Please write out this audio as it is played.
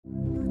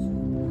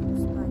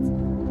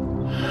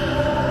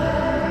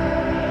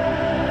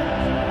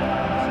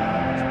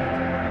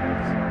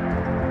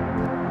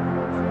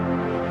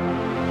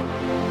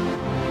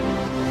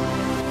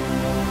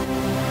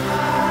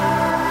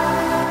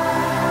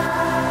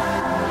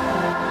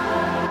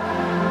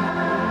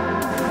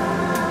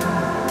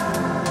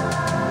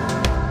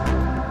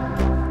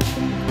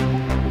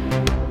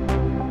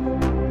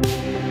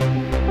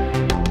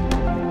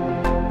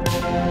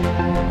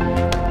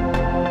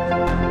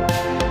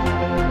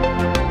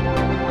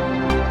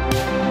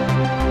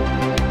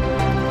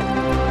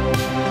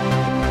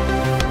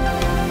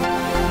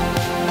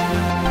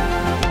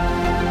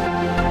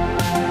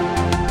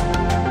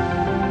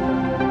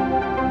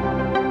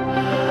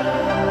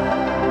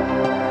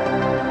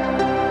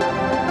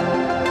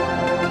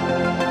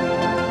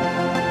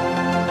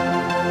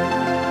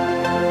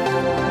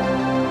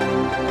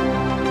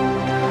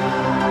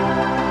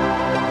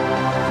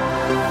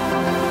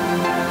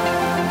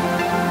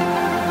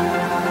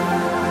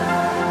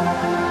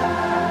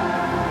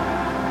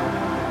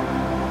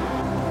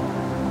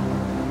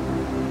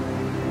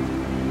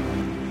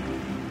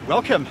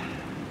Welcome!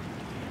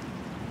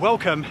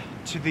 Welcome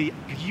to the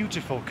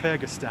beautiful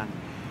Kyrgyzstan,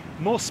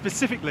 more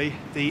specifically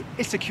the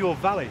Inaugural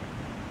Valley.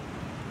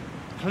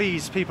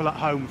 Please, people at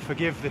home,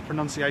 forgive the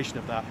pronunciation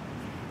of that,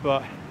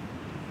 but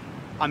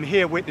I'm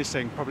here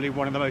witnessing probably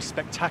one of the most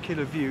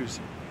spectacular views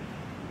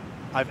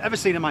I've ever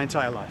seen in my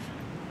entire life.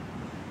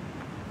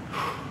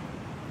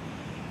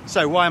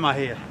 So why am I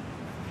here?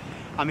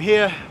 I'm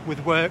here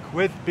with work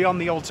with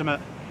Beyond the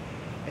Ultimate.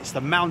 It's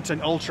the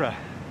Mountain Ultra,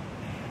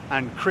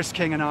 and Chris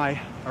King and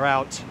I are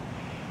out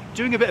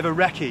doing a bit of a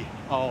recce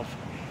of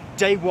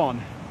day 1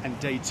 and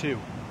day 2.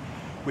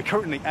 We're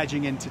currently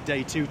edging into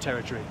day 2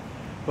 territory,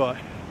 but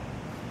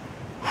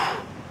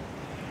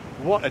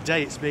what a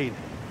day it's been.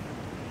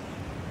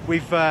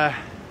 We've well,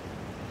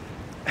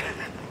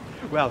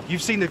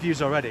 you've seen the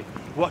views already.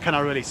 What can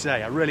I really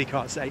say? I really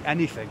can't say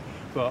anything,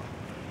 but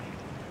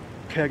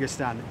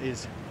Kyrgyzstan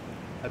is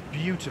a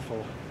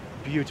beautiful,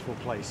 beautiful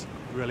place.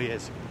 It really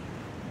is.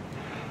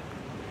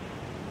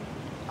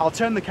 I'll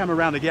turn the camera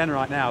around again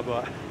right now,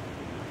 but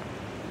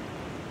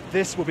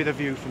this will be the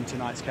view from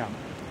tonight's camp.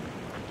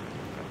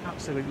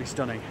 Absolutely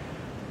stunning.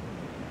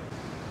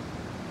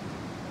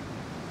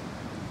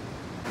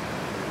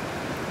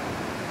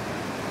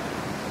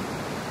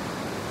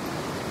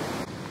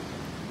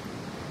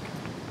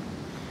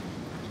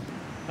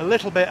 A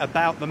little bit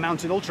about the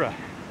Mountain Ultra.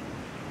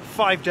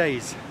 5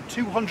 days,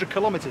 200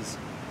 kilometers,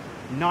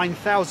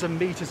 9,000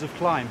 meters of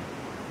climb.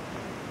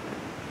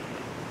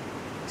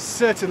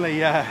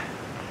 Certainly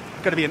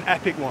going to be an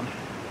epic one.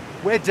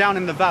 We're down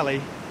in the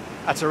valley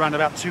at around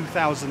about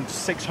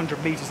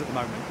 2,600 meters at the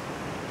moment.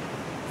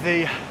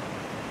 The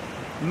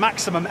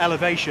maximum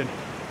elevation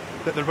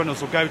that the runners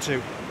will go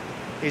to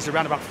is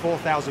around about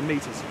 4,000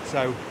 meters.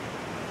 So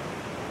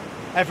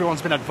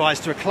everyone's been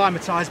advised to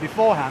acclimatise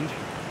beforehand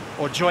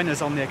or join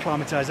us on the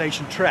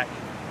acclimatisation trek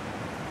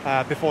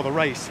before the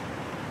race.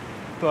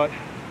 But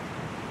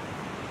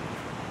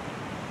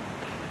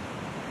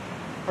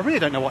I really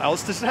don't know what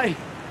else to say.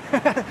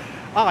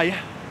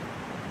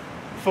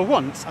 For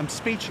once, I'm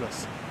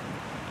speechless.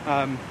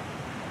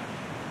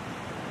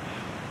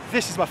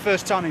 This is my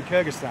first time in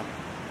Kyrgyzstan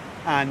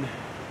and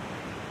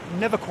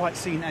never quite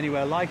seen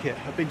anywhere like it.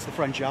 I've been to the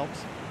French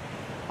Alps,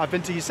 I've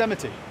been to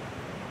Yosemite,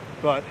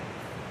 but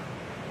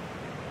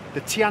the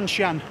Tian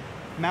Shan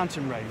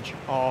mountain range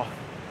are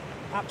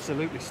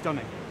absolutely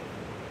stunning.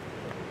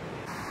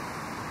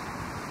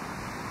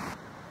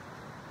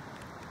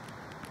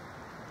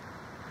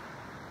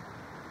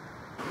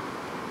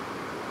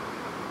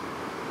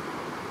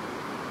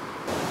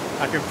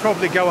 I can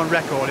probably go on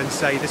record and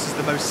say this is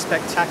the most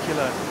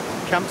spectacular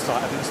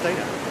campsite I've ever stayed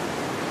at.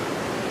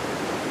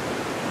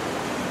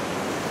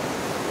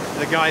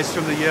 The guys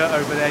from the yurt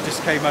over there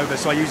just came over,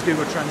 so I used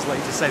Google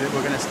Translate to say that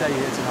we're going to stay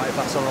here tonight, if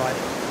that's all right.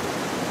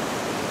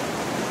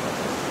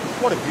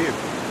 What a view.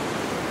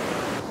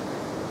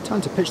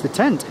 Time to pitch the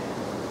tent.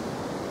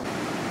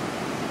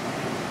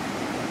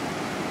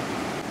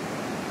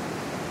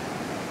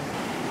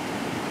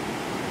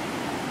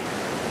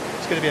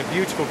 It's going to be a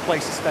beautiful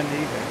place to spend the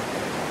evening.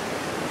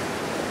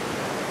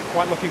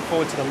 Quite looking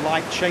forward to the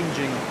light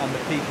changing on the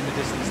peak in the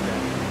distance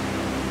there.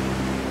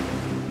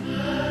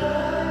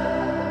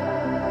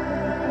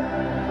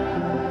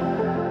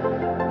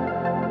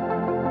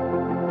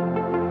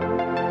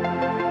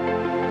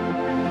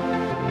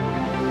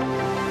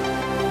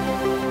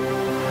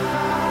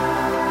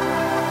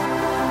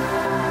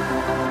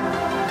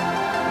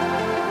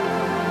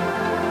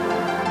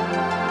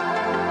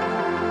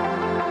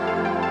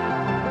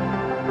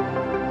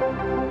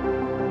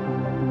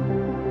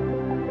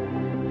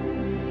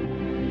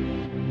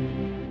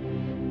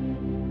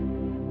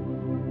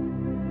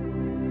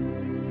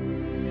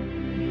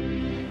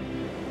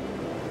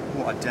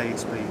 What a day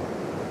it's been.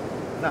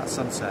 That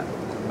sunset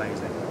was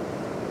amazing.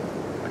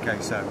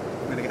 Okay, so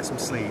we're going to get some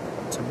sleep.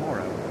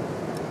 Tomorrow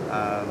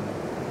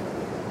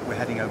we're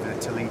heading over the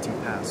Taliti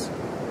Pass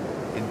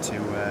into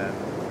the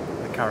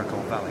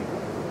Kyrgyzstan Valley.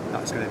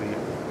 That's going to be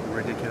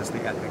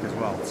ridiculously epic as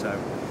well. So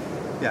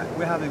yeah,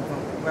 we're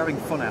having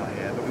fun out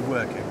here, but we're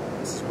working.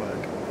 This is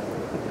work.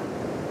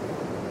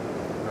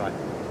 Right,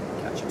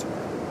 catch you tomorrow.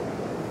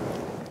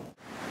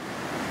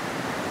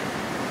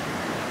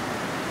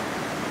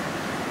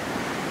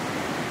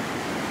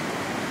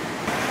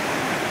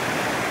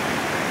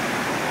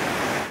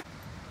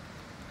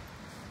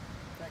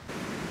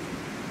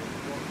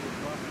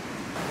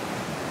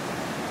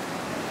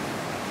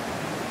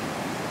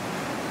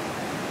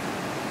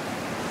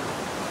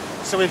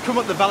 So we've come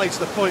up the valley to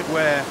the point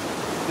where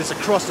there's a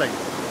crossing,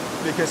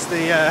 because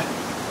the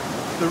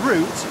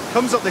route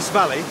comes up this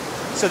valley,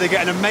 so they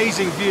get an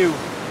amazing view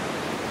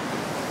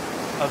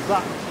of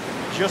that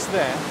just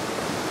there,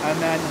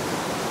 and then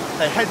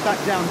they head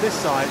back down this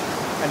side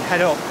and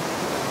head up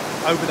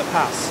over the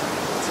pass.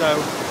 So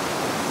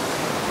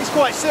it's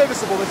quite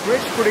serviceable, this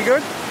bridge, pretty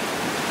good.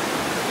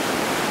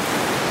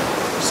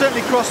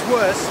 Certainly crossed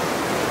worse.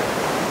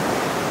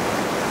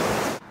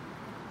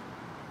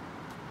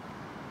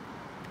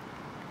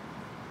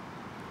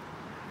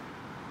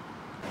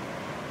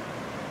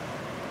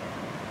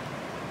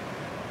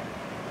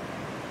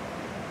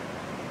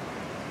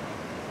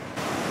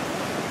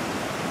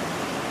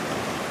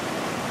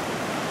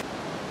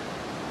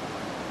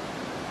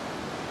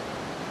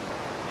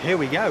 Here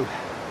we go.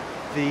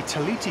 The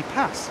Taliti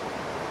Pass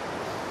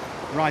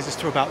rises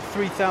to about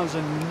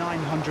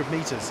 3,900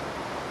 meters.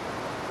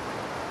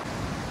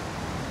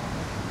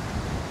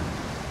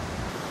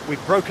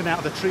 We've broken out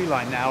of the tree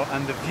line now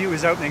and the view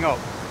is opening up.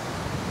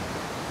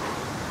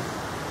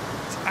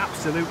 It's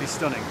absolutely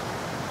stunning.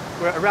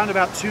 We're at around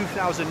about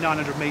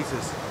 2,900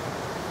 meters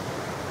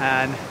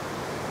and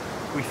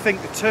we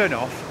think the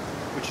turnoff,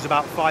 which is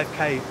about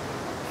 5k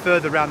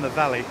further around the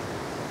valley,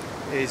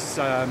 is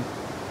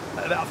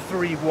about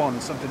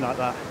 3.1, something like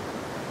that.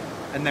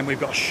 And then we've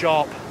got a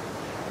sharp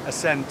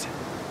ascent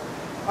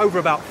over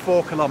about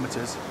 4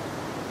 kilometers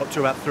up to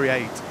about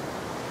 3.8.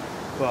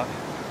 But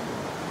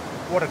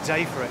what a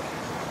day for it.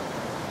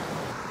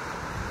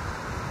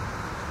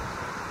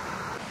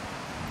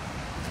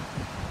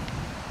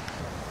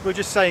 We were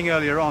just saying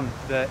earlier on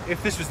that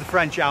if this was the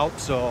French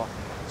Alps or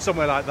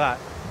somewhere like that,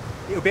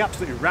 it would be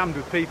absolutely rammed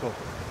with people.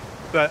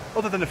 But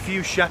other than a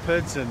few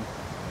shepherds and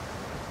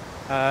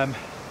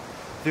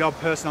the odd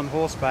person on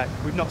horseback,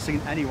 we've not seen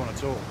anyone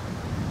at all.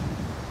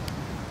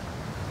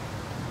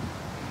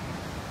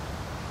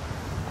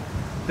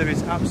 There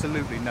is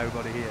absolutely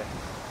nobody here.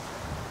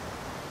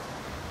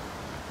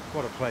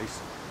 What a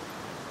place.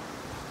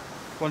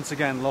 Once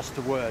again, lost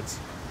to words.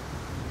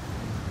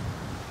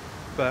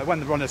 But when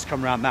the runners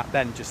come around that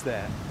bend just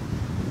there,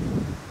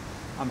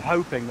 I'm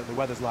hoping that the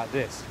weather's like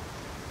this,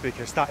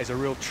 because that is a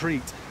real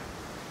treat.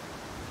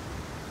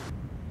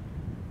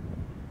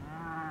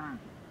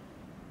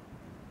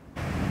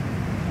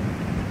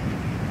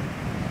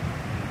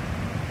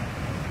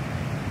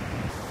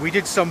 We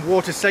did some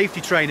water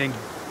safety training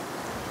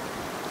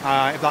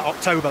like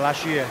October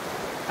last year,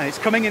 and it's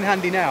coming in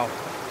handy now.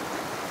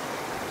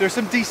 There are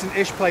some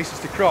decent-ish places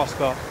to cross,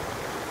 but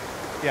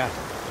yeah,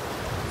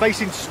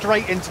 facing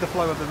straight into the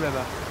flow of the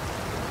river.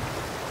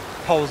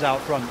 Poles out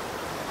front.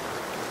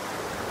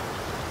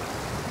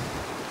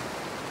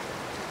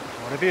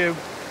 What a view.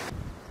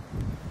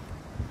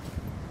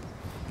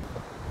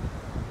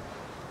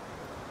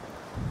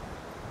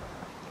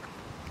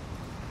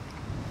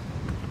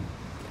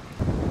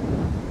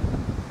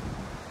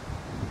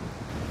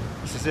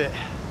 This is it.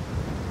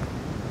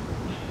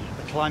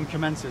 The climb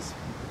commences.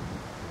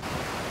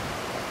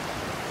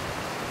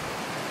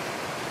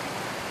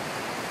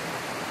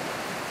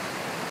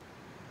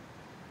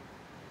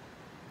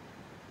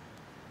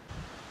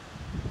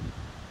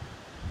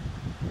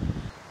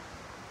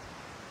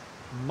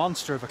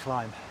 Monster of a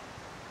climb.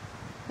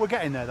 We're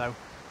getting there though,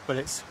 but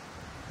it's,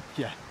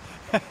 yeah,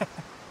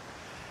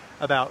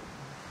 about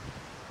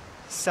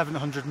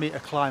 700 meter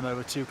climb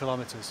over 2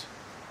 kilometers.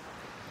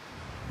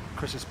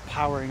 Chris is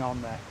powering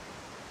on there.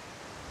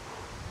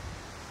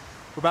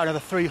 We're about another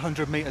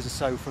 300 meters or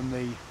so from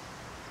the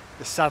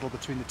saddle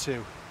between the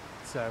two.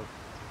 So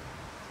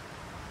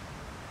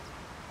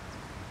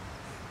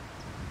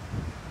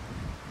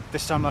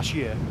this time last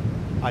year,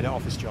 I had an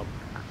office job.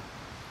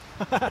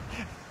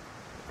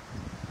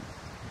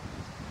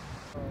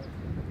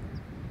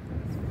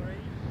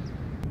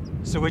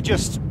 So we're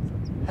just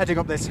heading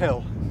up this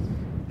hill,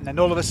 and then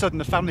all of a sudden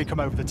the family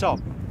come over the top.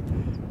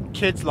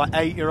 Kids like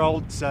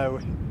 8-year-olds, so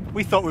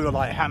we thought we were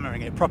like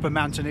hammering it, proper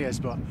mountaineers,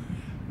 but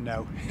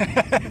no.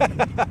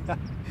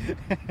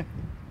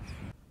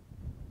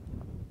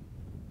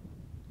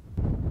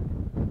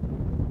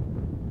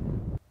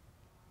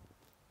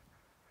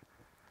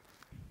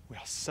 We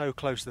are so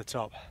close to the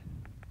top.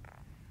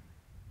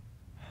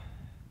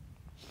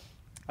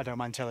 I don't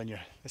mind telling you,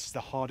 this is the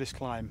hardest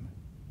climb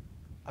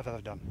I've ever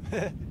done.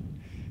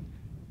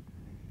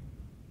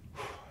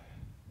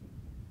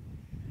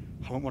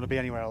 I wouldn't want to be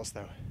anywhere else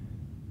though.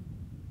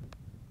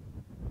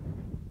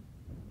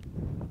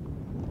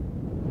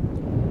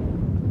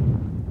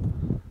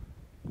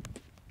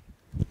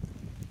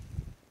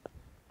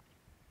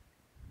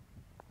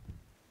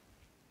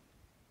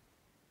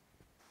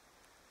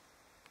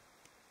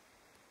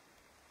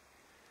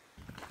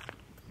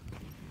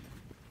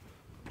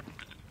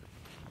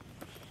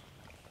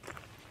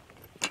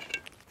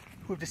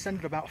 We've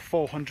descended about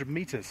 400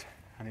 meters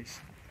and it's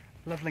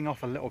leveling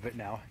off a little bit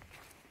now.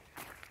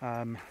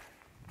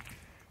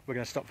 We're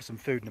going to stop for some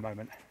food in a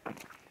moment.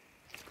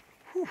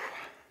 Whew.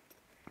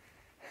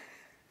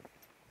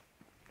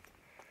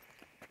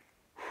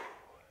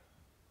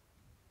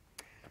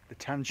 The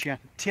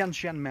Tian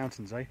Shan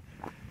mountains, eh?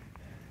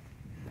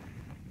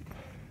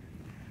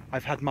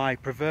 I've had my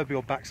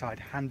proverbial backside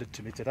handed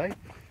to me today,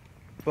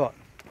 but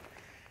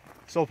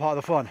it's all part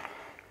of the fun.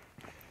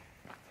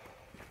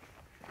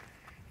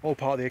 All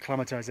part of the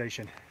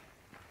acclimatisation.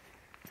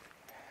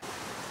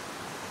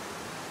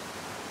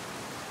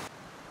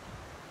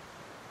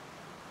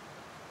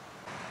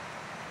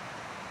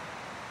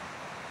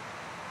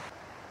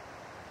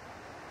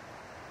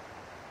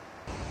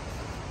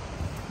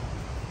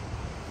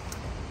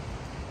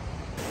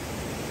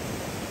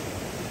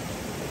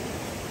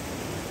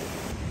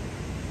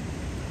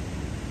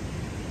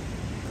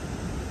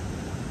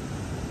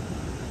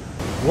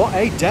 What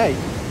a day!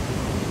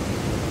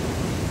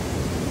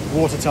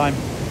 Water time.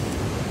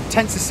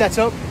 Tents are set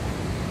up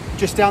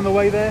just down the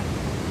way there.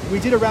 we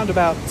did around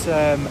about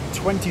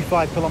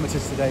 25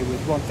 kilometers today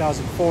with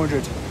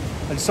 1,400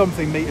 and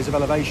something meters of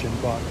elevation,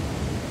 but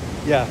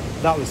yeah,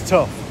 that was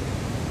tough.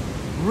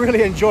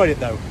 Really enjoyed it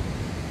though.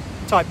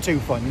 Type 2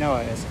 fun, you know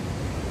how it is.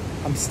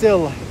 I'm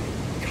still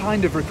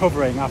kind of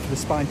recovering after the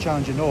Spine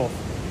Challenger North,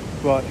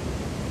 but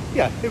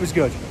yeah, it was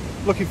good.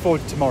 Looking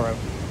forward to tomorrow.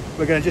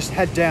 We're going to just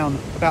head down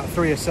about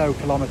 3 or so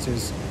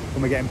kilometers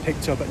when we're getting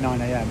picked up at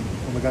 9 AM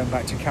and we're going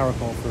back to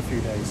Karakol for a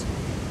few days.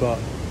 But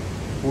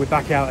we'll be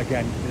back out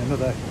again in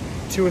another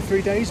 2 or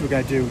 3 days. We're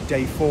going to do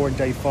day 4 and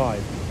day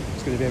 5.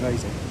 It's going to be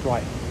amazing.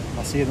 Right,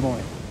 I'll see you in the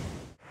morning.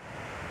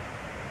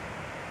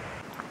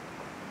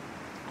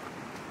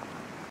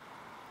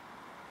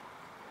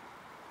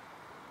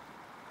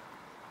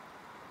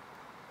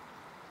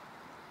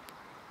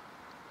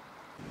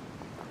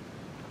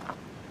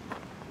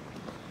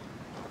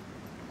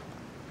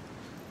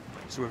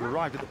 So we've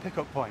arrived at the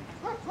pickup point.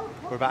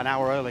 We're about an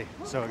hour early,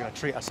 so we're going to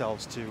treat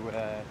ourselves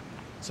to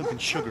something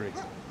sugary.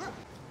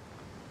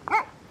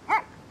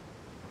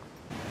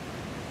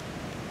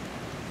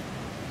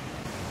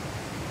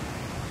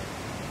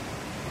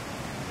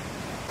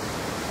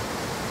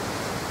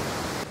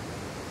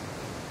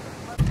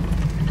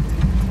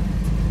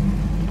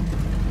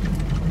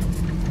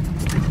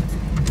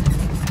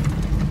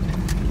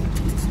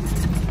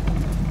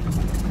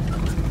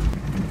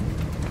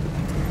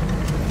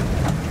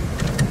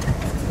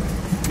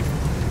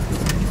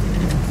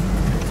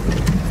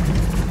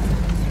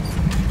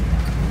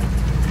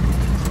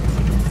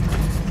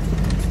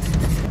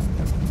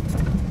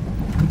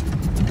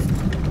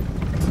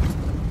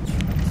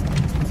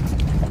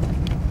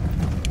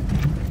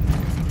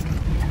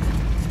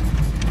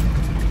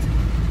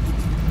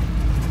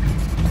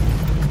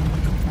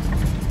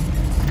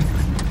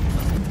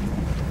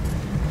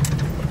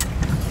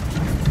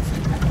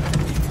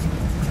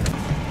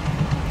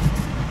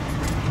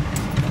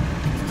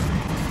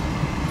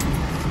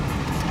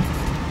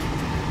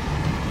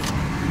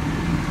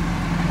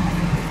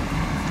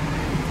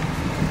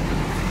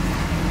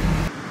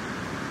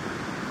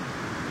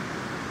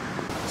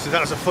 So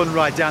that was a fun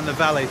ride down the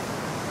valley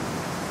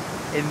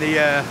in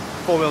the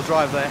four-wheel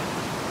drive there.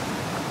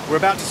 We're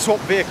about to swap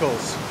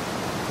vehicles.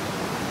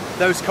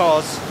 Those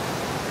cars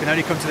can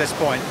only come to this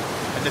point,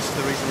 and this is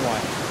the reason why.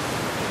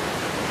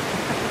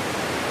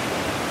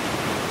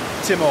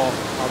 Timor,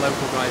 our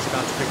local guy, is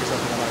about to pick us up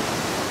in a moment.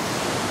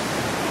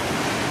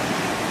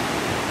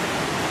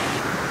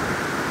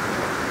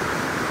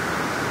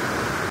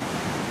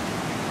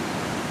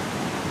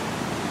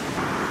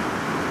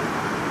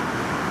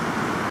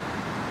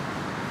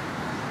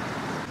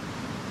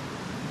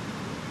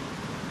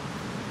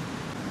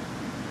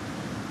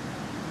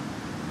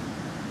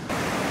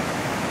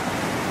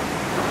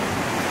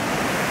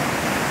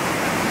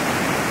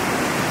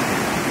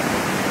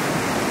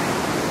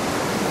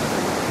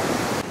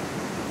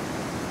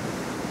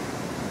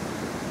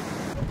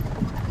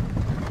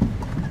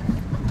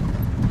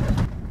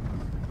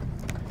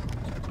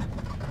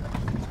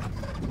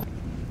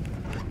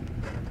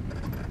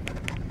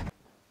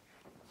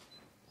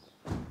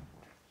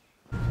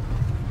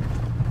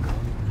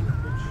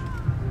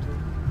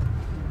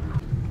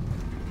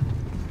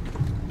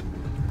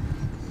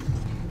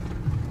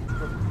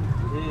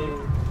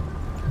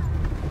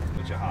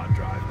 Such a hard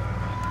drive though.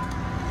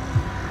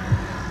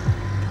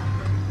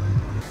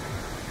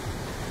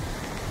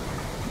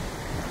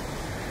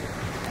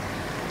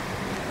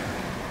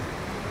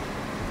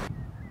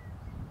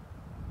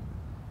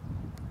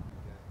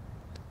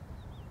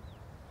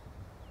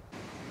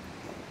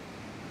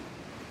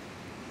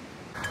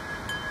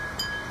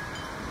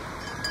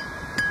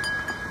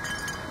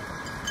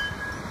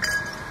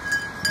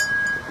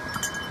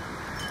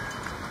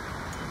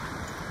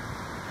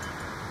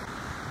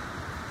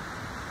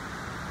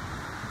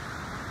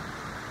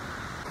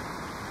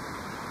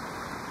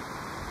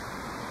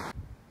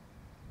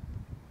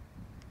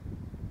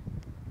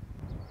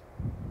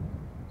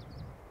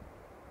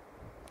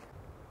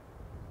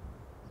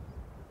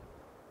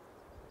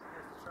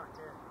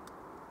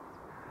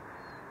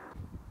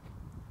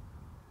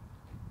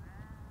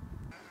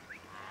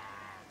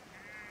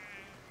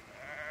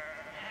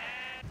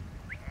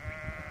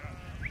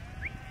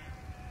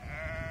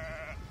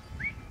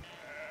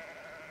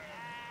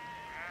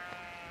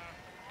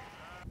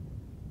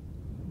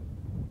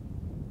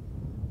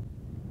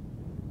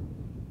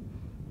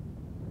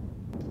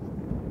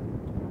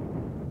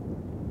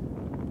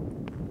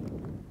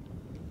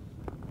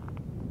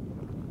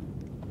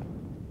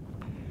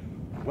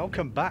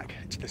 Welcome back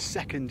to the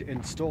second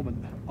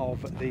instalment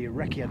of the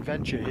recce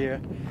adventure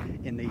here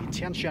in the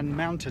Tian Shan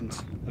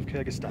mountains of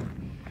Kyrgyzstan.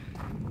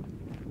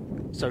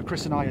 So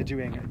Chris and I are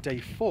doing day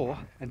 4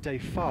 and day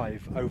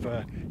 5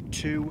 over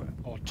 2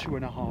 or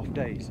 2.5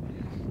 days.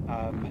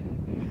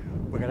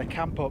 We're going to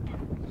camp up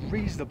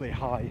reasonably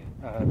high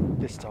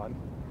this time,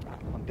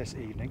 on this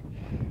evening,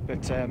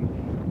 but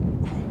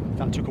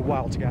that took a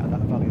while to get out of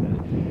that valley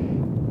there.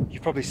 You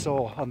probably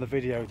saw on the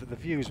video that the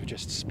views were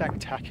just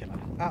spectacular,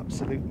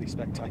 absolutely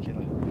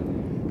spectacular.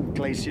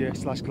 Glacier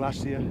 /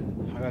 glacier,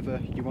 however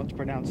you want to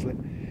pronounce it.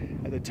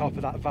 at the top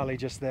of that valley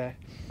just there.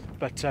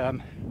 But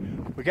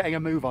we're getting a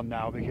move on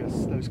now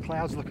because those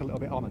clouds look a little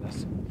bit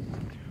ominous.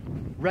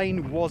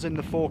 Rain was in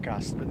the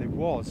forecast, but there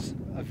was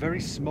a very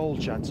small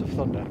chance of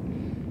thunder,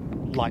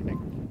 lightning,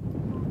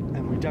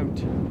 and we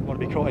don't want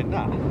to be caught in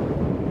that.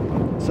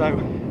 So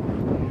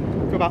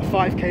we've got about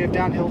 5k of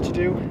downhill to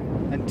do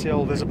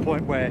until there's a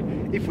point where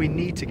if we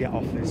need to get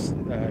off this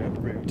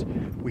route,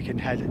 we can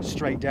head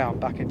straight down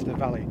back into the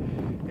valley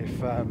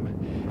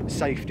if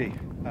safety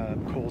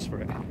calls for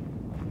it.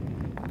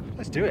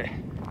 Let's do it.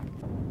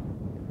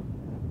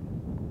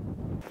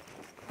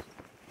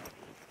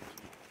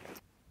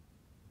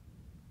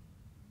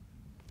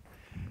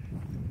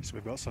 So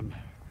we've got some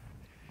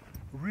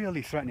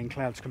really threatening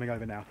clouds coming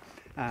over now,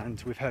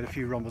 and we've heard a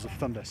few rumbles of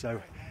thunder,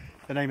 so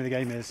the name of the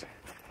game is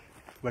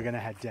we're going to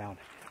head down.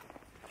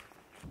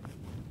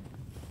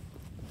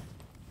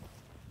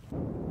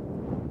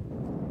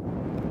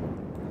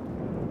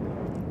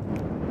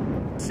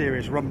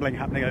 Serious rumbling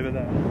happening over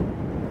there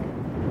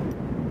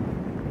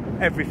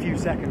every few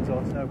seconds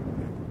or so.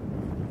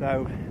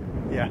 So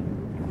yeah,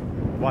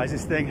 why is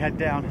this thing head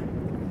down?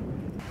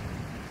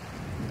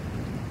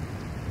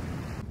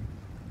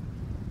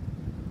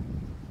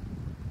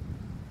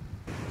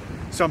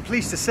 So I'm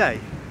pleased to say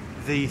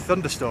the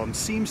thunderstorm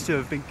seems to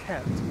have been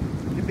kept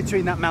in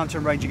between that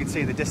mountain range you can see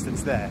in the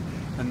distance there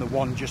and the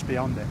one just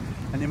beyond it,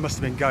 and it must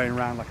have been going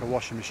around like a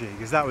washing machine,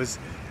 because that was,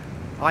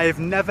 I have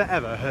never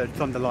ever heard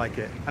thunder like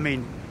it. I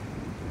mean,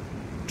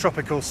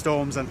 tropical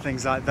storms and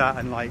things like that,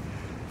 and like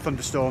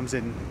thunderstorms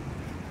in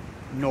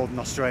northern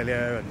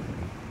Australia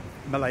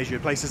and Malaysia,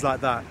 places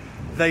like that,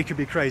 they could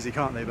be crazy,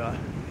 can't they? But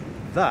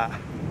that,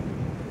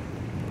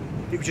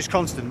 it was just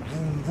constant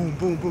boom, boom,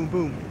 boom, boom,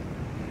 boom.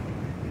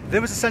 There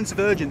was a sense of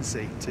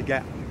urgency to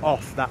get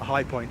off that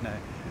high point there,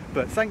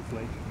 but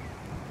thankfully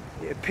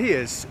it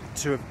appears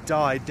to have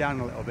died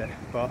down a little bit.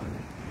 But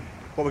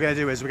what we're going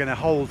to do is we're going to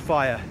hold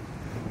fire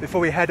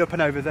before we head up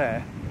and over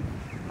there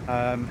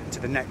to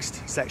the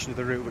next section of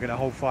the route. We're going to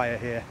hold fire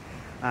here,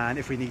 and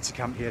if we need to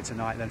camp here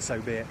tonight, then so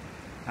be it,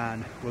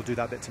 and we'll do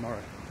that bit tomorrow.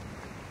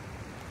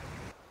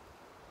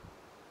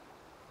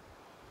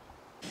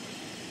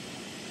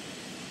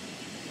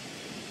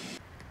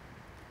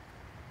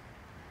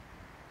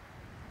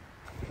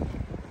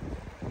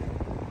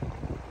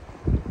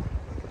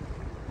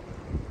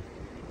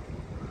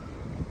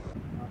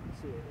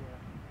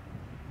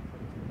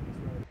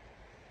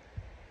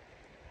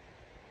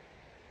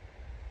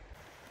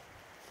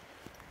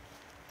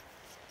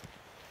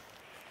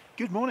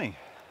 Good morning.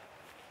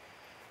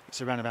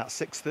 It's around about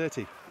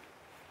 6:30,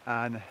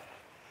 and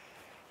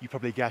you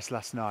probably guessed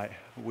last night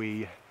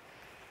we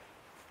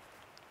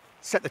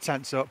set the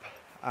tents up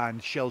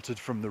and sheltered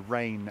from the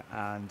rain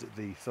and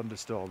the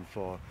thunderstorm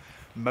for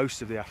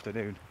most of the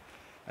afternoon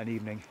and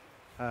evening.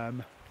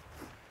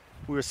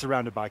 We were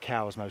surrounded by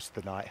cows most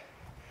of the night,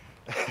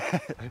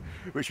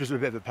 which was a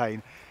bit of a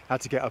pain.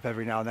 Had to get up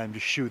every now and then and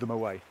just shoo them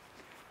away.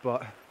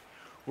 But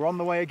we're on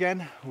the way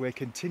again. We're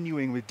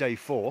continuing with day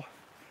 4.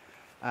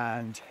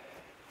 And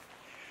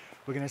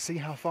we're going to see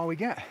how far we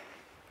get.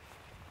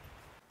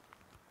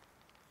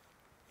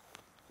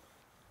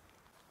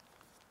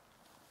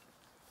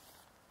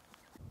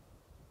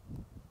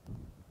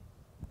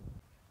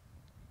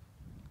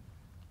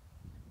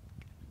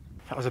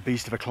 That was a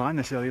beast of a climb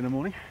this early in the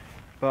morning,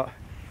 but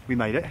we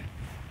made it,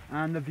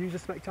 and the views are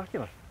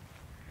spectacular.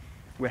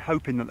 We're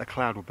hoping that the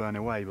cloud will burn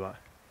away, but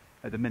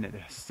at the minute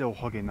they're still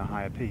hugging the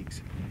higher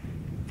peaks.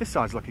 This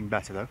side's looking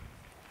better though.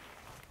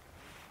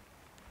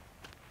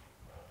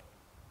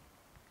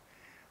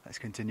 Let's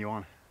continue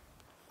on.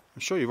 I'm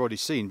sure you've already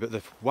seen, but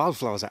the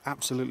wildflowers are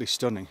absolutely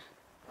stunning.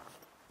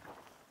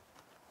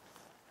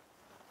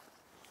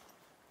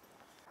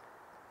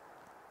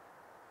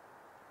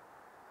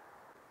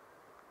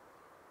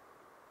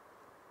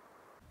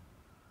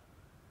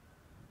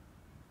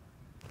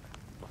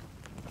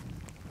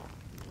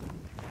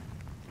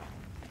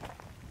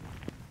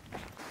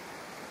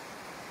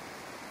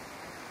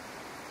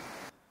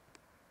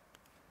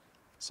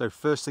 So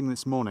first thing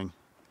this morning,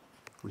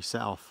 we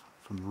set off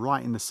from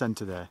right in the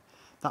centre there.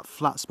 That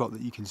flat spot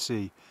that you can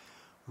see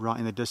right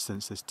in the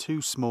distance, there's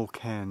 2 small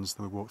cairns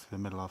that we walked through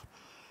the middle of.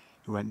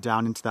 We went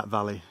down into that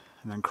valley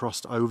and then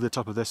crossed over the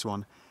top of this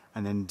one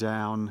and then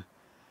down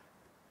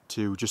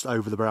to just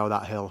over the brow of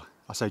that hill.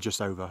 I say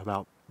just over,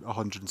 about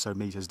 100 and so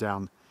metres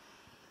down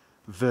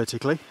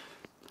vertically.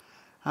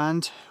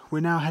 And we're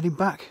now heading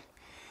back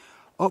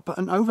up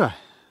and over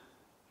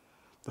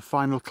the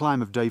final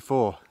climb of day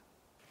 4.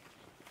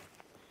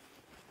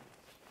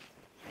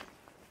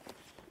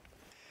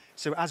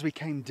 So as we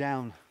came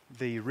down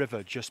the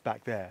river just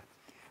back there,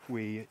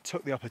 we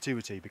took the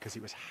opportunity, because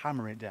it was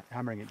hammering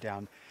it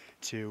down,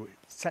 to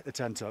set the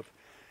tent up,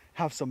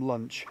 have some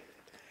lunch,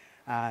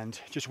 and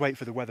just wait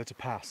for the weather to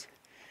pass,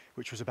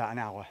 which was about an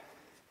hour.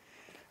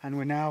 And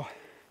we're now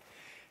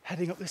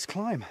heading up this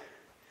climb.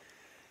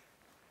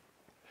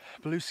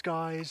 Blue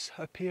skies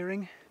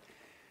appearing,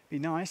 be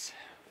nice.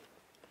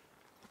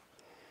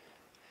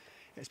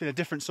 It's been a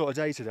different sort of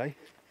day today.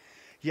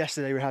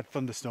 Yesterday we had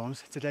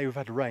thunderstorms, today we've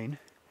had rain.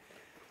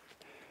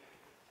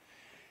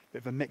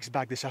 Bit of a mixed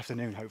bag this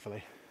afternoon,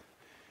 hopefully.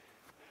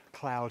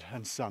 Cloud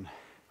and sun.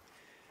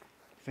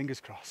 Fingers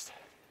crossed.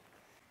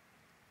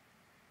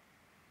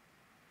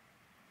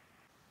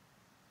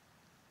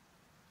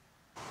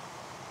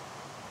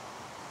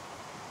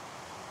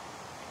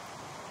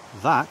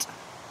 That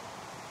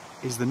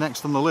is the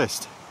next on the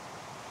list.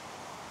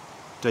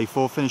 Day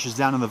 4 finishes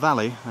down in the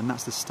valley, and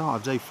that's the start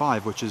of day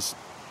 5, which is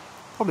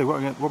probably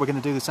what we're going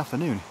to do this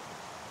afternoon.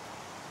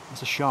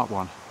 That's a sharp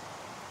one.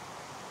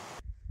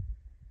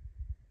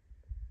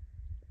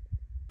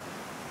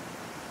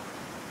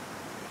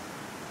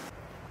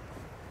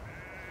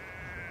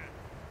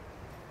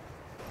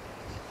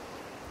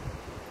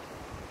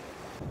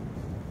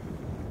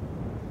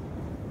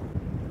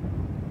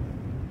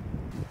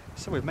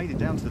 So we've made it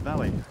down to the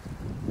valley,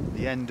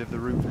 the end of the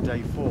route for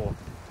day 4,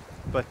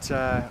 but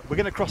we're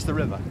going to cross the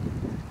river.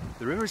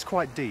 The river is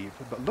quite deep,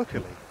 but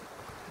luckily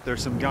there are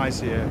some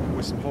guys here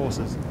with some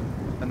horses,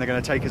 and they're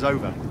going to take us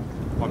over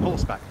on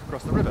horseback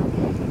across the river.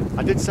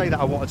 I did say that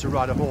I wanted to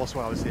ride a horse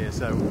while I was here,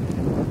 so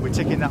we're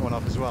ticking that one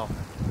off as well.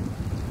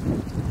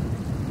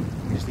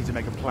 We just need to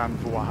make a plan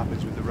for what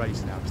happens with the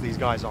race now, because these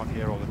guys aren't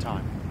here all the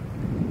time.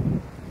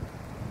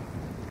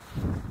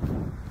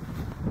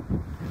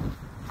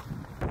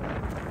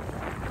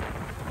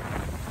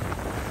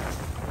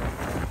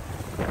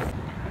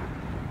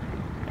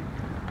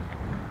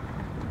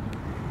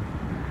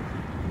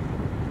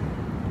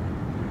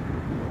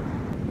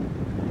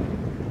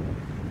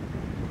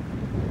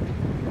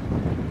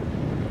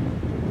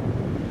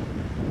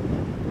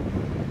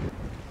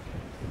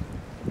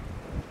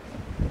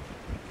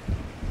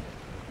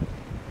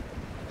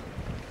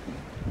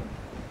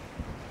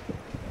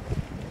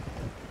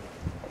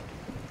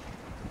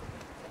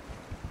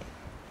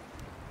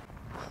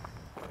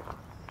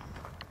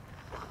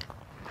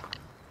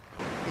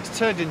 It's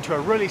turned into a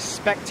really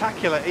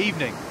spectacular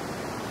evening.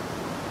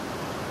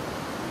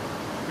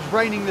 It was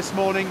raining this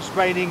morning, it's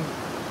raining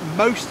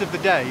most of the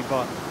day,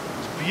 but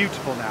it's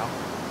beautiful now.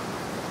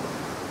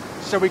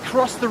 So we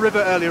crossed the river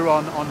earlier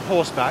on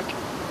horseback.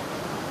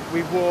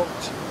 We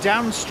walked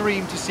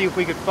downstream to see if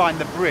we could find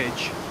the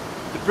bridge.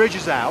 The bridge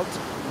is out.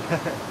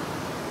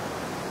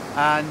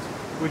 And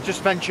we've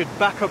just ventured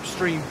back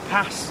upstream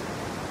past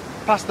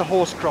the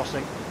horse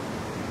crossing.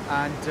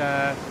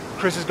 And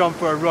Chris has gone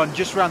for a run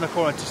just around the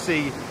corner to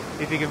see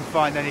if he can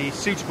find any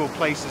suitable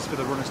places for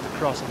the runners to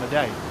cross on the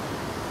day.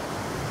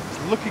 It's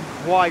looking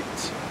quite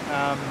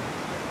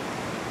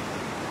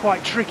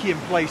tricky in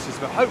places,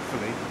 but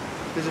hopefully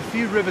there's a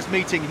few rivers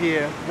meeting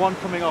here, one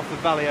coming off the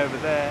valley over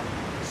there,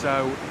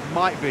 so it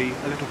might be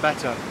a little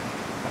better,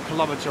 a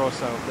kilometre or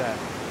so up there.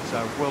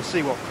 So we'll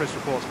see what Chris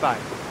reports back.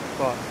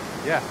 But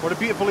yeah, what a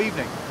beautiful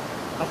evening.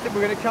 I think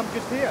we're going to camp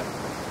just here,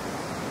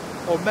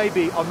 or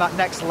maybe on that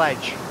next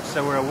ledge,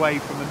 so we're away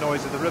from the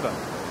noise of the river.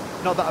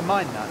 Not that I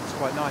mind that, it's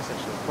quite nice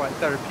actually, quite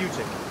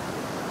therapeutic.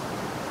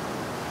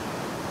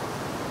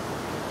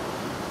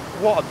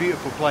 What a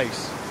beautiful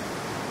place.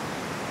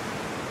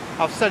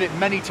 I've said it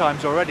many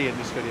times already in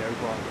this video,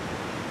 but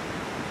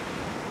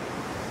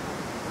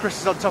Chris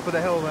is on top of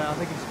the hill there. I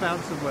think he's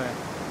found somewhere.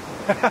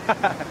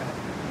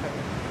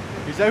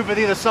 He's over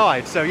the other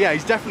side, so yeah,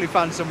 he's definitely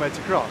found somewhere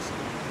to cross.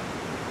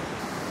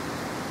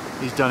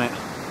 He's done it.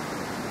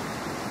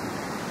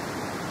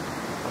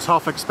 I was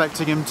half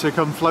expecting him to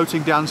come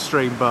floating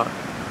downstream, but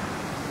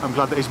I'm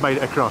glad that he's made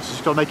it across. He's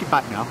just got to make it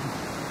back now.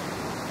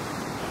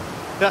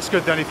 That's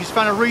good then. If he's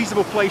found a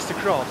reasonable place to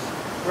cross,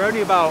 we're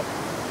only about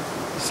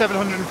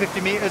 750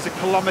 metres, a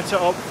kilometre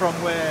up from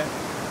where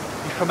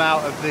you come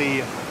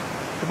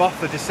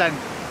off the descent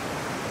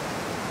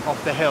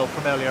off the hill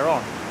from earlier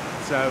on.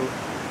 So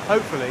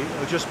hopefully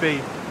it'll just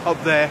be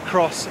up there,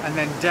 cross and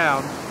then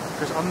down,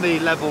 because on the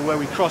level where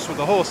we cross with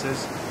the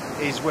horses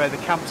is where the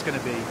camp's going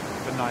to be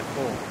for night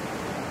 4.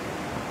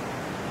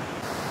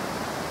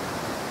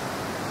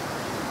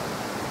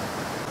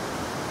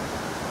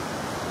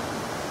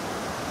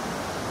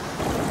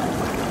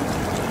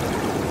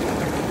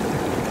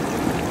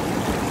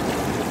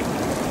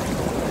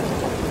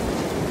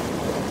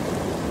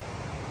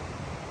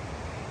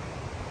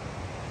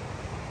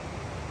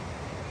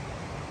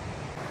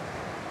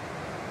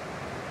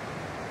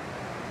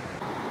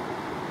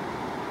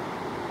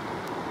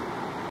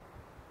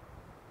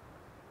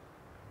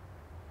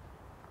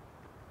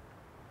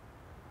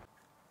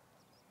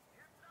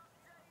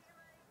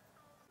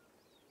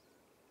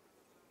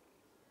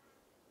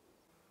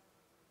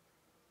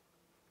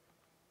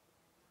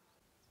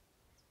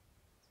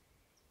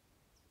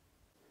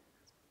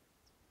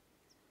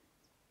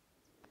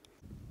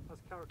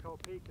 That's Caracol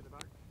Peak in the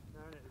back. No,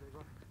 isn't it, the big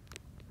one?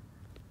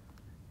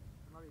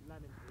 Maybe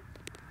Lemon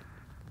Peak.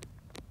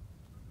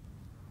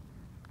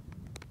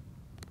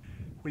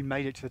 We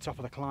made it to the top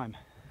of the climb.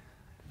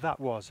 That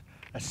was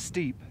a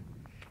steep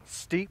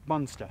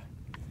monster.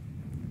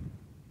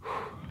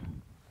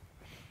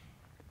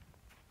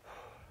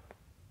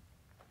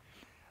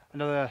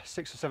 Another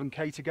 6 or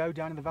 7k to go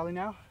down in the valley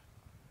now.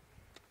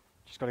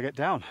 Just got to get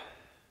down.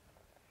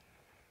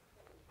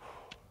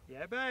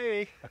 Yeah,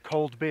 baby. A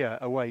cold beer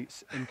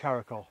awaits in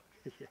Caracol.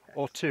 Yes.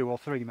 Or 2 or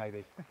 3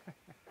 maybe.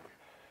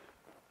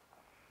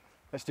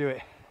 Let's do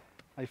it.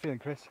 How you feeling,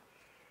 Chris?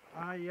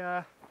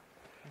 I'm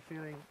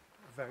feeling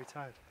very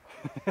tired.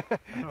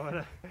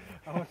 I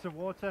want some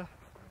water.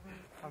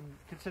 I'm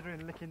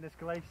considering licking this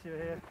glacier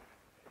here.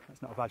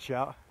 That's not a bad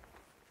shout.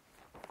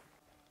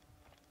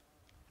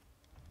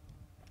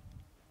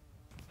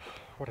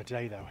 What a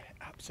day though,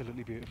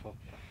 absolutely beautiful.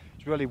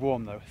 It's really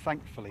warm though.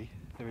 Thankfully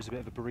there is a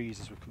bit of a breeze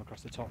as we've come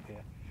across the top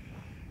here.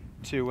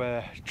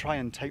 To try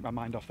and take my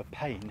mind off the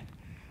pain,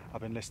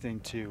 I've been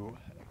listening to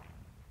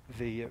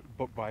the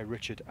book by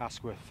Richard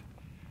Ashworth,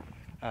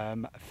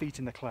 Feet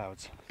in the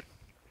Clouds.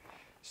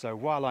 So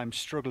while I'm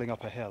struggling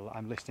up a hill,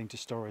 I'm listening to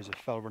stories of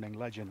fell running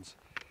legends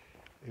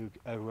who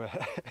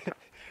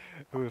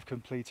have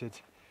completed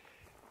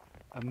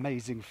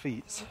amazing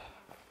feats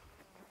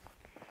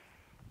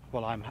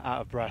while I'm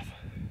out of breath.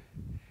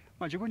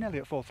 Mind you, we're nearly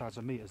at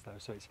 4,000 metres though,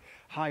 so it's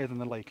higher than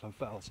the Lakeland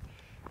Fells,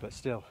 but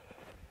still,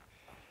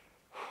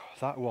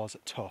 that was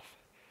tough.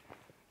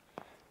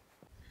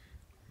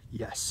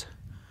 Yes,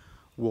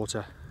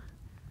 water.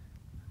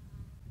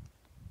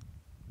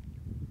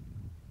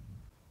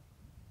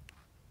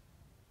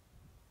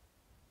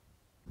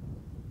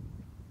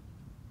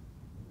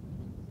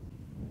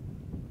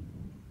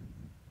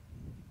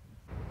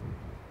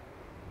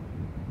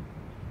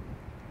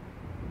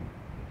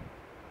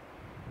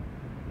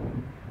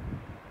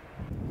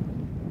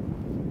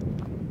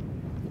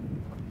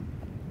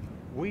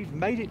 We've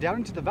made it down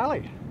into the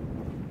valley,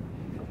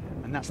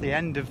 and that's the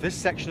end of this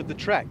section of the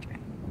trek.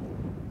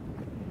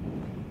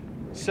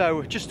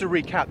 So just to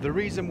recap, the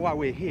reason why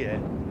we're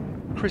here,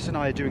 Chris and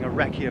I are doing a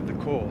recce of the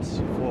course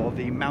for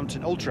the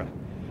Mountain Ultra,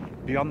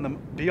 beyond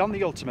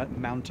the ultimate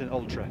Mountain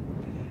Ultra,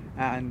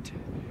 and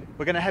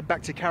we're going to head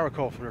back to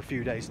Karakol for a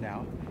few days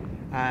now,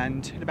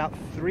 and in about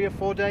 3 or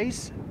 4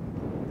 days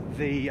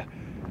the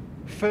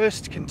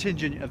first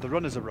contingent of the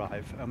runners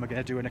arrive, and we're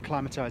going to do an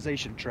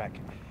acclimatisation trek.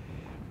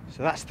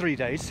 So that's 3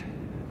 days,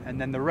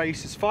 and then the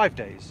race is 5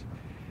 days.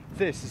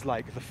 This is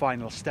like the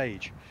final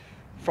stage.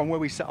 From where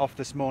we set off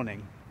this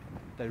morning,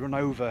 they run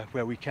over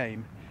where we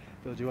came,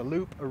 they'll do a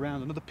loop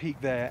around another peak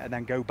there and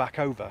then go back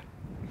over.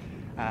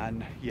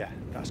 And yeah,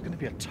 that's going to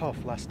be a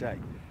tough last day.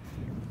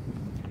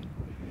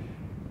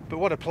 But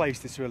what a place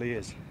this really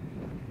is.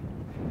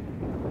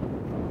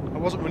 I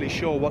wasn't really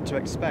sure what to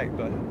expect,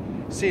 but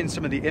seeing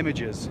some of the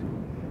images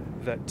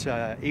that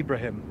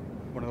Ibrahim,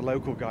 one of the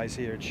local guys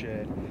here, had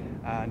shared,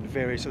 and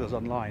various others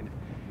online,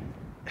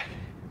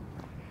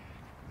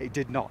 it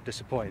did not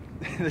disappoint.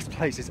 This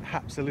place is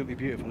absolutely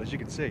beautiful, as you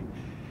can see.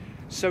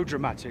 So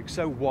dramatic,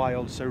 so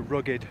wild, so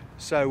rugged,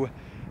 so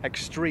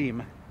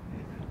extreme,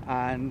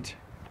 and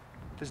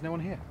there's no one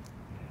here.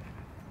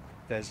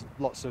 There's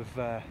lots of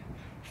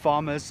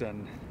farmers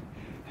and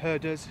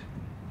herders,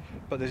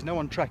 but there's no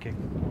one trekking.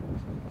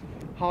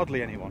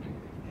 Hardly anyone.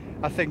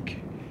 I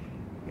think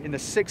in the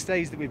 6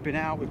 days that we've been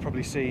out, we've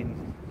probably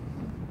seen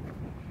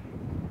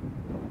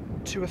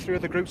 2 or 3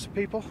 other groups of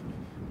people.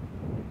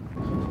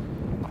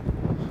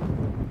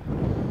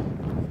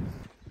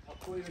 I'll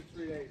call you in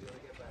 3 days when I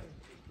get back.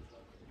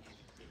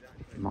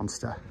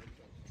 Monster.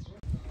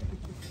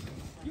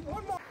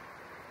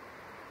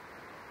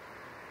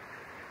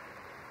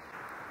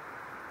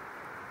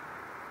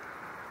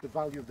 The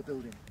value of the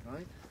building,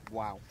 right?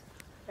 Wow.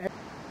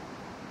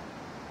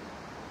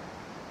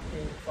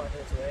 5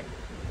 minutes away.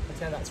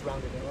 Pretend that's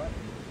rounded in, right?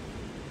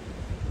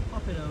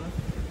 Pop it over.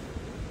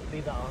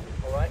 Leave that on,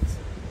 alright?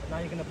 Now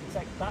you're going to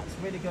protect, that's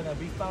really going to,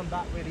 we found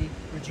that really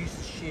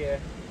reduces shear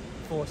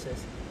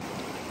forces.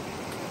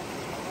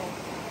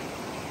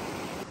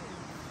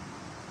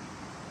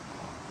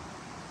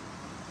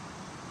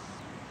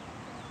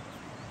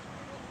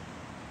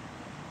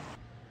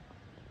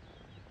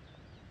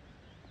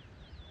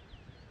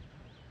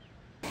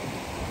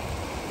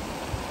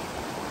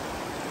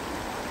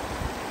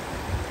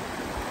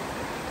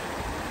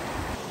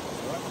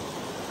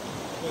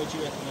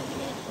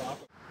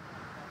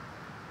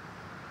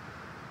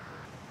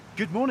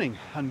 Good morning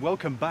and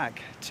welcome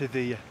back to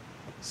the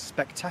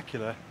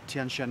spectacular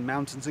Tian Shan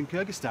mountains in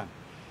Kyrgyzstan.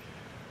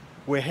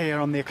 We're here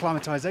on the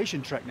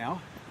acclimatisation trek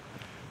now.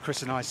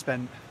 Chris and I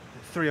spent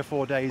 3 or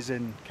 4 days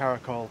in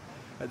Karakol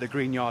at the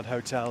Green Yard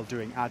Hotel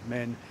doing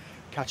admin,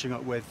 catching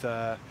up with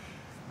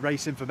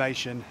race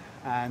information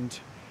and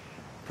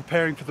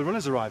preparing for the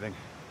runners arriving.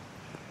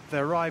 They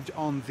arrived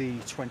on the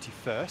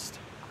 21st.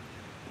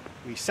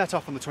 We set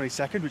off on the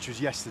 22nd, which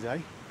was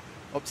yesterday,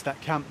 up to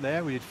that camp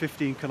there. We did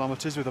 15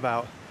 kilometres with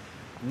about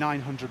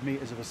 900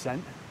 metres of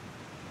ascent.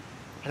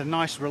 Had a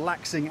nice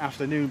relaxing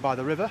afternoon by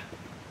the river,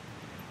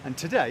 and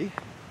today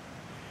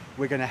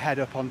we're going to head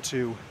up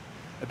onto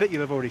a bit you'll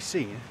have already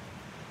seen,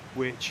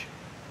 which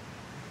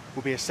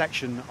will be a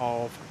section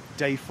of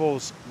day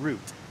 4's route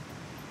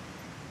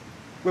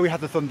where we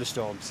had the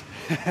thunderstorms.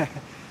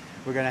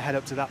 We're going to head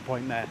up to that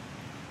point there.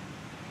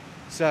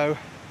 So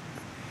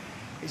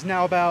it's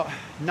now about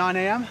 9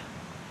 AM.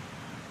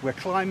 We're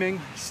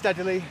climbing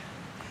steadily,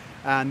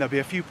 and there'll be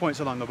a few points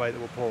along the way that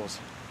we'll pause.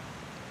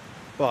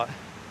 But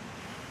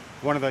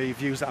one of the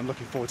views that I'm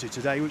looking forward to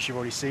today, which you've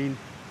already seen,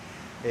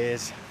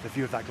 is the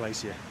view of that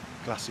glacier.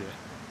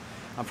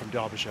 I'm from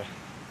Derbyshire.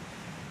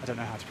 I don't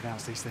know how to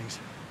pronounce these things.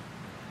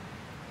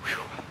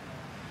 Whew.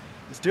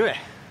 Let's do it.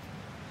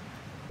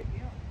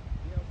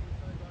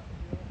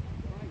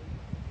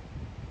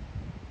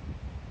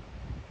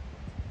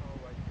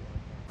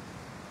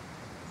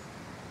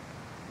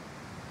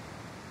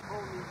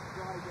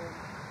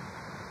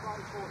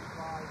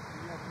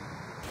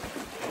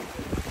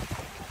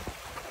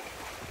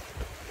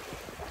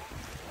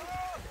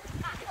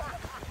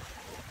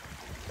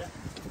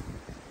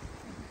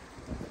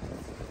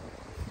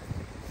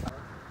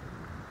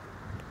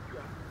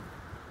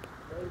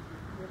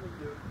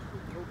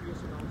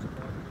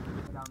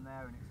 Down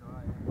there and it's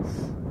alright. Yeah.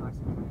 Nice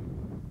and clean.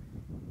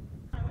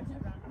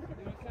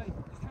 Okay,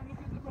 just try and look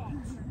at the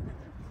rocks.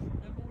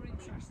 They're more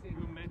interesting.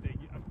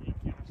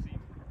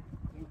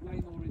 They're way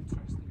more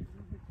interesting.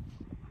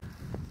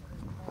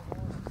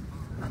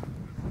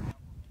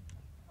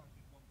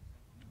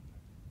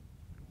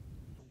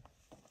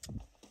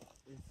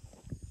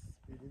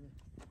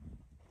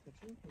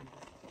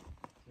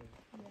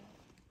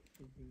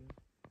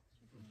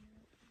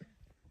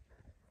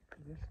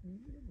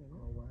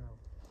 Oh wow.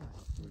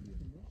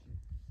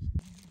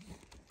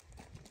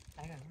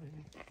 Hang on, let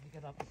me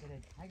get up and get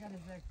in. Hang on a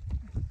sec.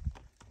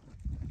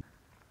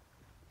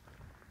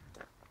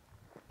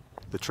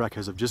 The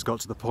trekkers have just got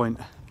to the point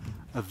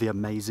of the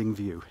amazing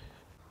view.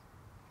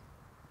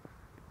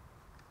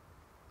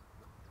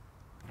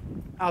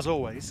 As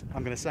always,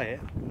 I'm going to say it,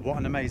 what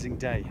an amazing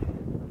day.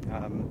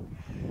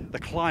 The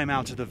climb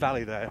out of the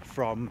valley there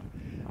from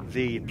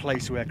the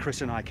place where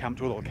Chris and I camped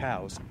with all the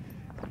cows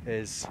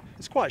is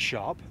quite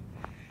sharp.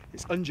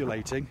 It's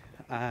undulating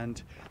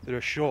and there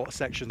are short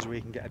sections where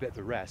you can get a bit of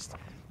a rest,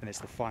 and it's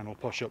the final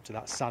push up to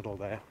that saddle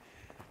there.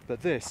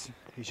 But this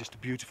is just a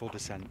beautiful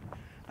descent,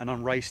 and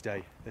on race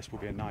day this will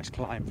be a nice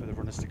climb for the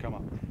runners to come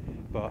up.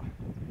 But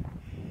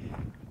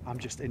I'm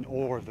just in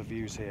awe of the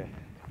views here.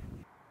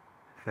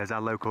 There's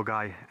our local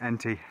guy,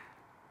 Enti,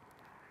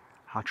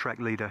 our trek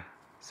leader,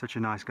 such a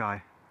nice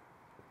guy.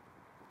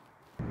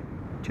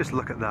 Just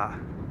look at that.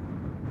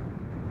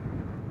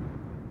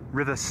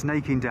 River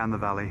snaking down the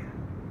valley,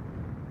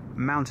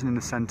 mountain in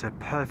the centre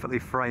perfectly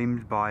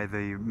framed by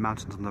the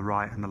mountains on the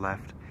right and the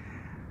left,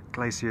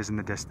 glaciers in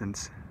the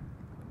distance.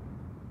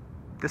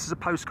 This is a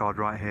postcard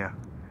right here.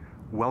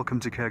 Welcome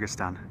to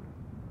Kyrgyzstan.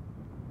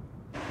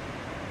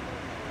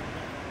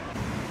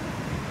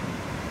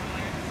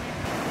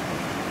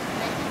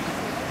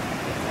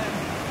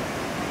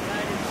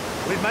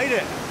 We've made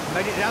it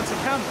down to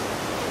camp.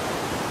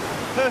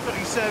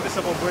 Perfectly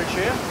serviceable bridge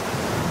here.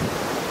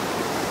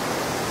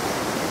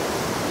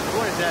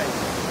 What a day.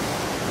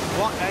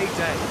 What a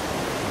day.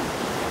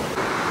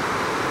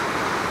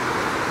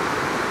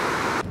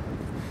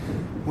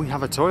 We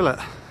have a toilet.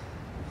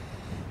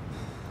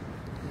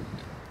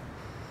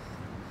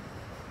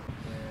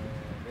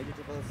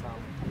 Vegetable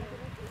sound.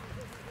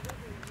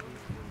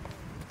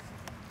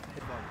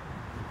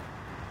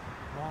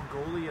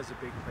 Mongolia is a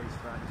big place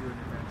for that, doing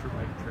adventure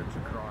bike trips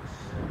across.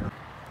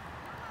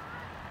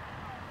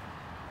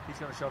 He's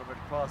going to shut a bit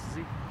across, is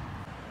he? No,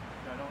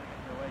 I don't want to get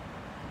in the way.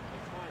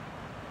 It's fine.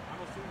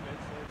 I'm assuming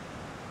it's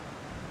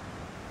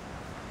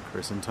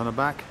Chris and Ton are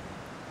back.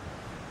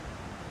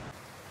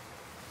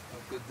 How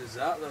good does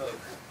that look?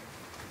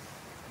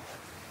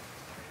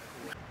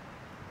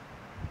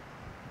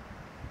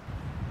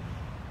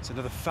 It's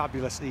another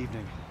fabulous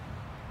evening.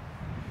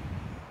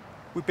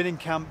 We've been in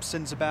camp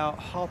since about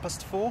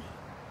 4:30,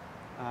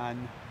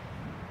 and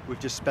we've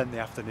just spent the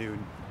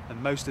afternoon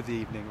and most of the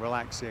evening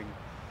relaxing,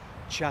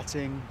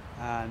 chatting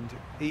and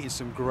eating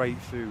some great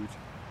food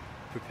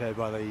prepared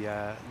by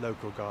the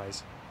local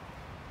guys.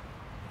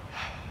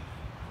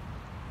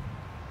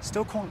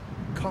 Still can't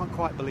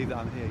quite believe that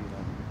I'm here, you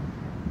know.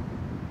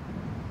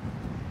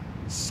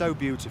 It's so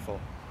beautiful,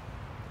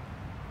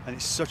 and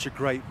it's such a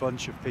great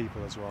bunch of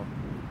people as well.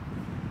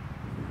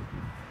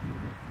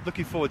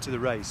 Looking forward to the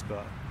race,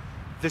 but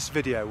this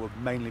video will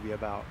mainly be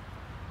about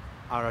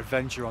our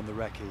adventure on the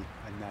recce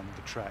and then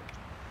the trek.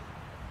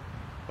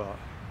 But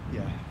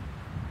yeah,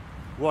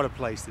 what a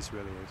place this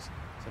really is.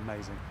 It's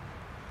amazing.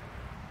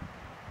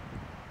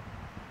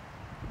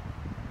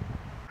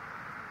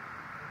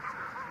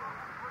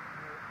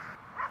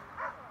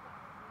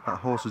 That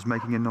horse was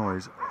making a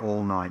noise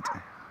all night.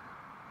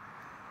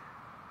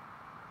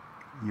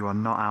 You are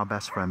not our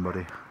best friend,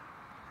 buddy.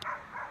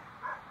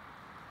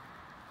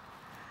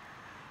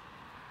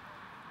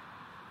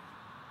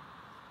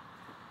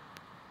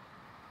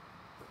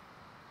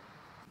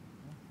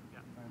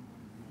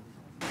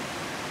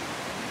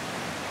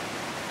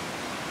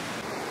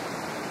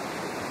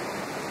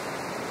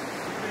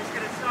 It's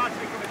going to start to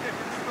become a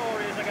different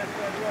story as I get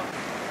further up.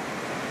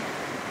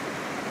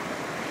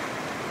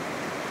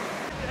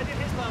 I did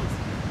his loads.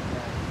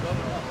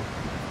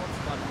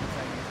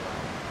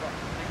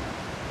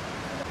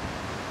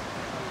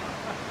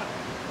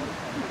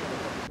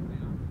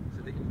 So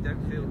that you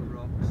don't feel the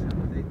rocks.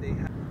 They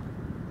have.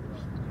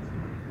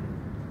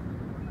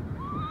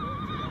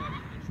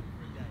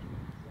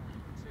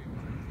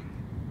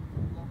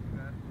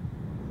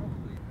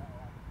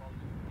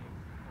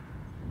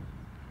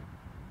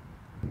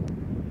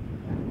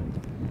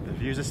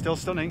 views are still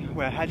stunning.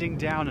 We're heading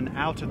down and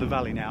out of the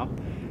valley now,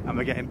 and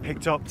we're getting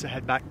picked up to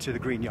head back to the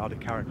green yard at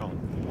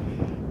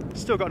Karakol.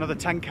 Still got another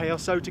 10k or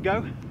so to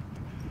go,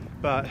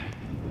 but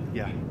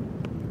yeah,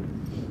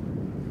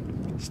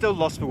 still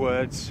lost for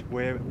words.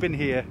 We've been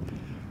here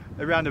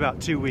around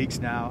about 2 weeks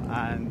now,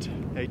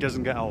 and it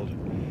doesn't get old.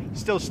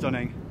 Still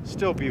stunning,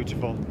 still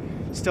beautiful,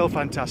 still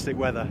fantastic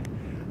weather,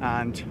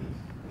 and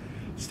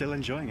still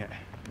enjoying it.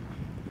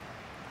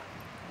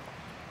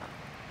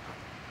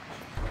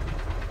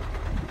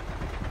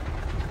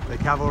 The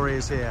cavalry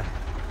is here.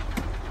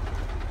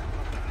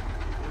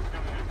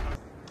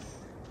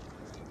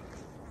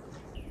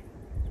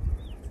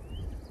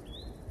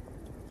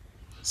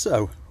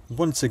 So,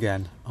 once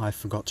again, I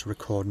forgot to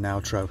record an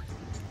outro.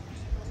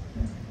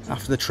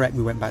 After the trek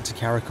we went back to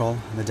Karakol,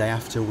 and the day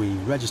after we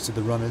registered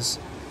the runners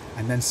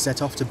and then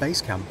set off to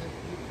base camp.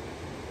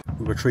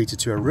 We were treated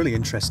to a really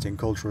interesting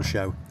cultural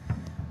show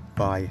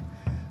by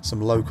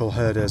some local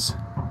herders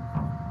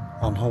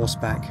on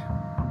horseback.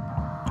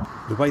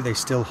 The way they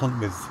still hunt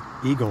with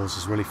eagles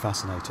is really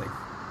fascinating.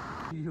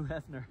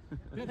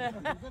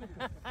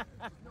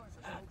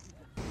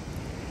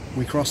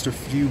 We crossed a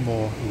few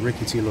more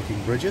rickety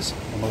looking bridges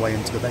on the way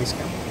into the base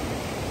camp.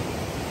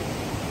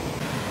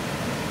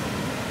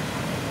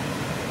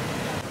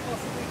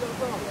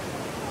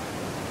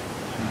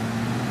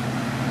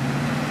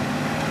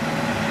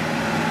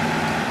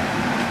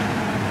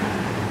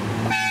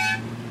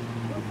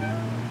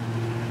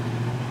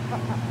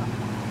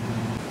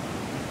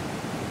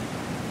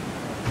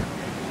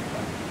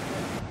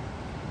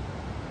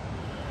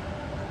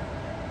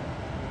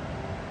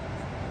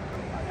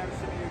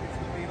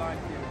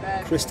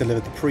 Chris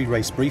delivered the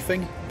pre-race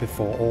briefing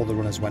before all the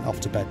runners went off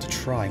to bed to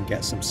try and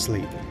get some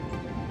sleep.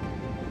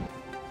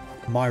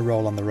 My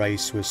role on the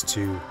race was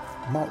to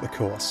mark the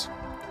course.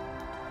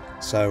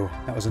 So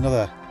that was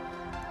another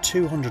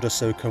 200 or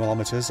so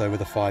kilometres over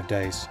the 5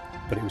 days,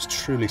 but it was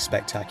truly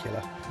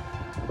spectacular.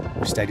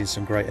 We stayed in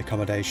some great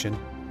accommodation,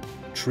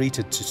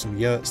 treated to some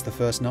yurts the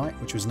first night,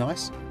 which was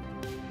nice.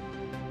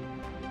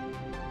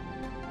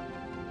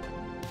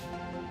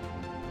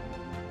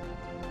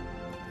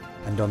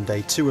 And on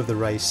day 2 of the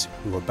race,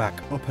 we were back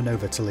up and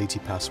over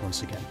Taliti Pass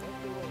once again.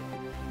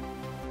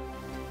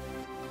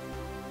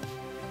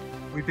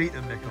 We beat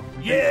them, Nickel.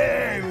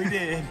 Yeah, we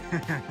did.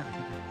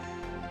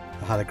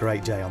 I had a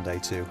great day on day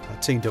 2. I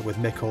teamed up with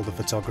Mikkel, the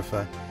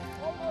photographer,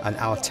 and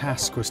our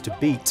task was to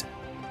beat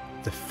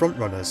the front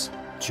runners,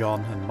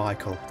 John and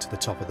Michael, to the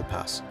top of the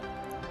pass.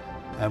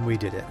 And we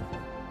did it.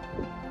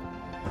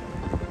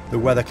 The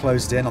weather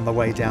closed in on the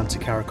way down to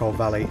Karakol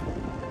Valley.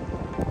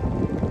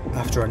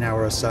 After an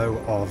hour or so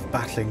of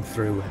battling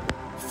through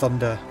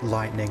thunder,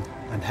 lightning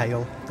and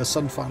hail, the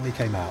sun finally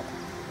came out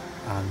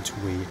and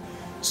we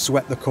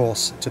swept the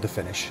course to the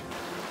finish.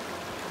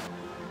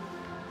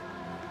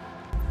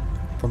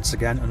 Once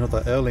again,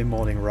 another early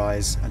morning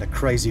rise and a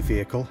crazy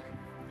vehicle,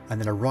 and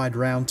then a ride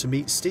round to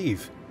meet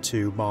Steve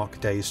to mark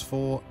days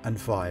 4 and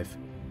 5.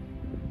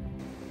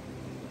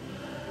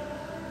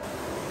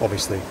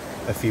 Obviously,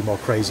 a few more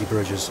crazy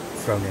bridges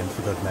thrown in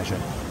for good measure.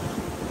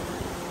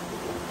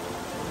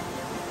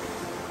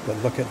 But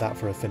look at that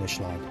for a finish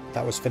line.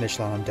 That was finish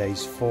line on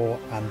days 4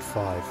 and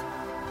 5.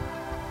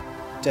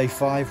 Day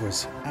 5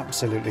 was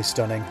absolutely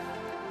stunning,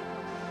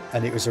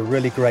 and it was a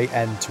really great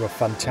end to a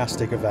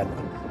fantastic event.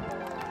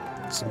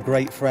 Some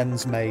great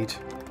friends made,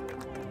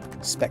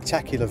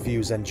 spectacular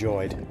views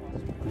enjoyed.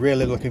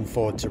 Really looking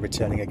forward to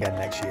returning again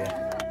next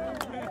year.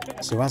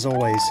 So as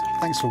always,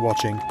 thanks for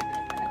watching.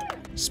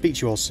 Speak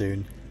to you all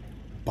soon.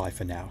 Bye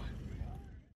for now.